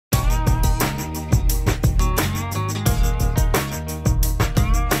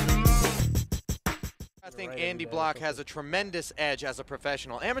think Andy Block has a tremendous edge as a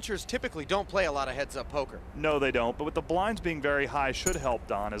professional. Amateurs typically don't play a lot of heads-up poker. No, they don't, but with the blinds being very high should help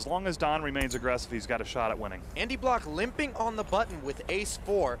Don. As long as Don remains aggressive, he's got a shot at winning. Andy Block limping on the button with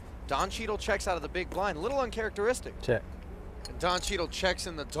ace-4. Don Cheadle checks out of the big blind, a little uncharacteristic. Check. And Don Cheadle checks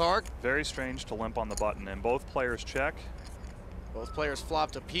in the dark. Very strange to limp on the button, and both players check. Both players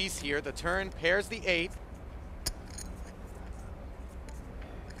flopped a piece here. The turn pairs the 8.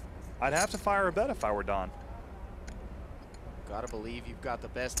 I'd have to fire a bet if I were Don. Gotta believe you've got the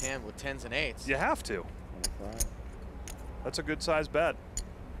best hand with 10s and 8s. You have to. 25. That's a good sized bet.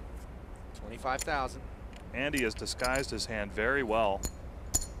 25,000. Andy has disguised his hand very well.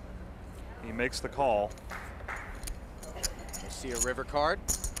 He makes the call. We'll see a river card.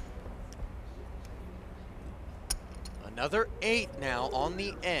 Another 8 now on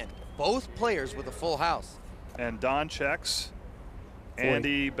the end. Both players with a full house. And Don checks. 40.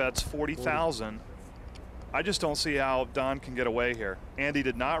 Andy bets 40,000. I just don't see how Don can get away here. Andy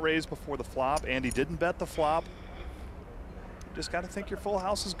did not raise before the flop. Andy didn't bet the flop. You just got to think your full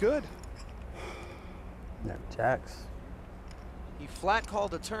house is good. Yeah, jacks. He flat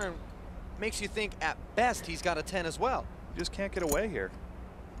called a turn. Makes you think at best he's got a 10 as well. You just can't get away here.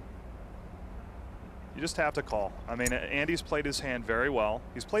 You just have to call. I mean, Andy's played his hand very well.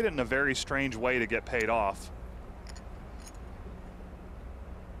 He's played it in a very strange way to get paid off.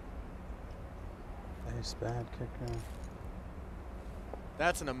 Ace bad kicker.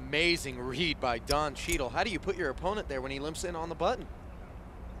 That's an amazing read by Don Cheadle. How do you put your opponent there when he limps in on the button?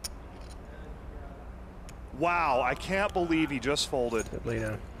 Wow, I can't believe he just folded. Good lay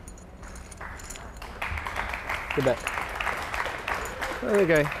down. Good bet. I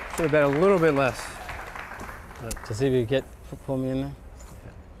think I should have bet a little bit less. To see if you get pull me in there.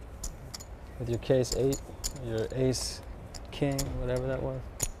 With your case 8, your ace, king, whatever that was.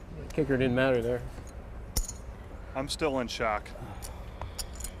 Kicker didn't matter there. I'm still in shock.